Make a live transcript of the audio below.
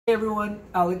Hey everyone,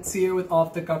 Alex here with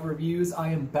Off the Cuff Reviews.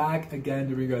 I am back again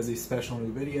to bring you guys a special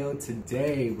new video.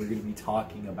 Today we're going to be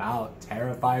talking about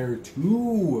Terrifier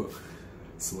 2.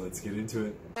 So let's get into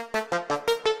it.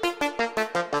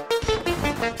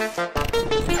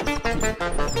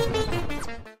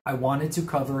 I wanted to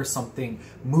cover something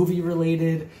movie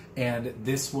related, and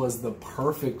this was the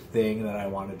perfect thing that I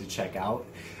wanted to check out.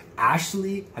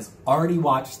 Ashley has already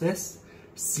watched this.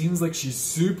 Seems like she's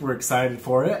super excited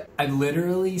for it. I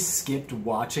literally skipped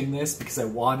watching this because I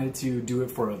wanted to do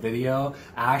it for a video.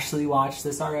 Ashley watched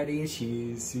this already.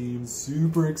 She seems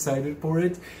super excited for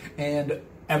it. And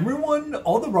everyone,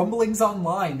 all the rumblings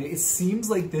online, it seems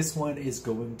like this one is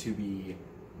going to be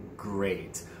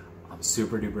great. I'm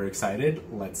super duper excited.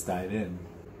 Let's dive in.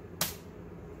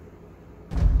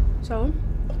 So,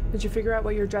 did you figure out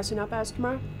what you're dressing up as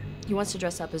tomorrow? He wants to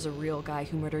dress up as a real guy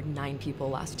who murdered 9 people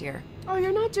last year. Oh,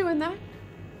 you're not doing that?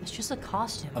 It's just a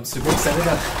costume. I'm super excited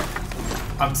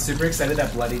that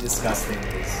Bloody Disgusting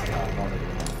is part of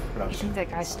the production. You think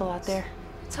that guy's still out there?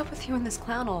 What's up with you and this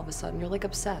clown all of a sudden? You're like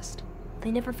obsessed.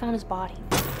 They never found his body.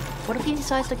 What if he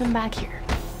decides to come back here?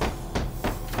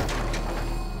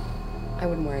 I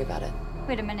wouldn't worry about it.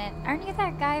 Wait a minute, aren't you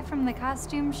that guy from the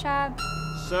costume shop?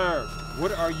 Sir,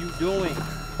 what are you doing?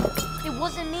 It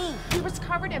wasn't me. He was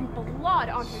covered in blood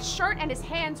on his shirt and his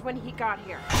hands when he got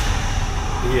here.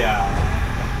 Yeah.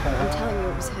 I'm telling you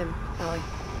it was him, Allie.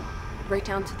 Right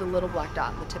down to the little black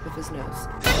dot on the tip of his nose.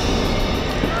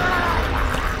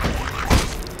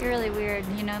 You're really weird,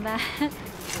 you know that?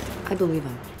 I believe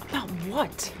him. About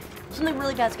what? Something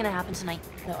really bad's gonna happen tonight.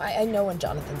 No, I know when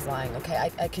Jonathan's lying,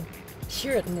 okay? I could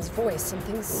hear it in his voice.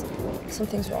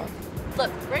 Something's wrong.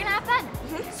 Look, we're gonna have fun.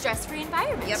 Stress-free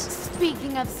environment. Yep.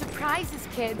 Speaking of surprises,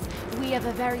 kids, we have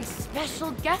a very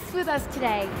special guest with us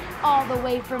today. All the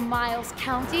way from Miles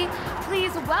County,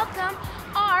 please welcome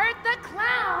Art the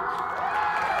Clown.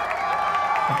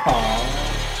 Aww.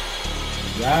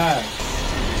 Yes.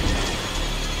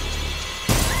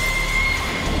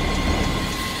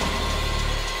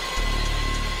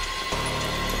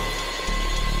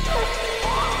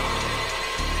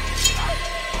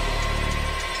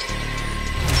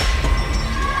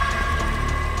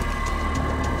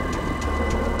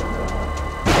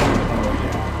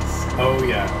 Oh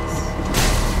yes.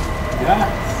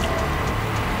 Yes.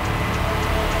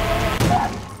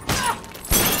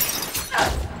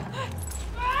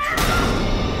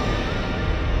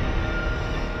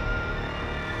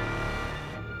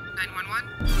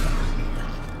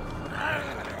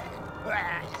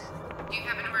 Do you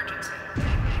have an emergency?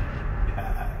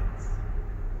 Yes.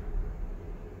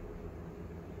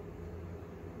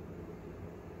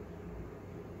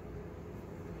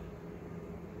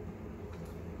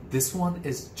 This one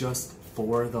is just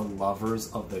for the lovers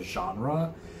of the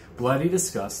genre. Bloody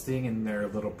Disgusting, in their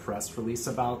little press release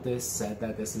about this, said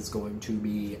that this is going to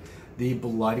be the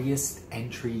bloodiest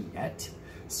entry yet.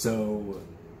 So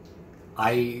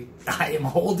I am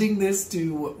holding this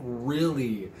to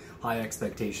really high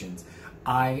expectations.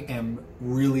 I am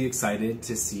really excited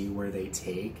to see where they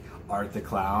take Art the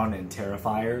Clown and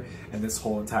Terrifier and this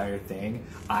whole entire thing.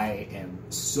 I am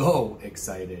so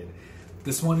excited.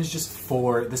 This one is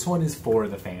for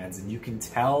the fans, and you can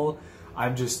tell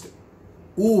I'm just,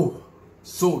 ooh,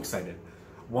 so excited.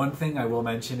 One thing I will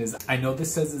mention is, I know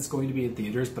this says it's going to be in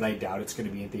theaters, but I doubt it's going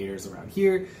to be in theaters around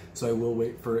here, so I will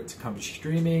wait for it to come to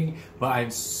streaming, but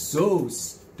I'm so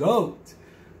stoked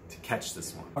to catch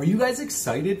this one. Are you guys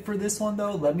excited for this one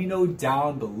though? Let me know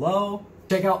down below.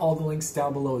 Check out all the links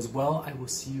down below as well. I will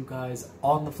see you guys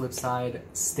on the flip side.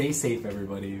 Stay safe,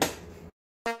 everybody.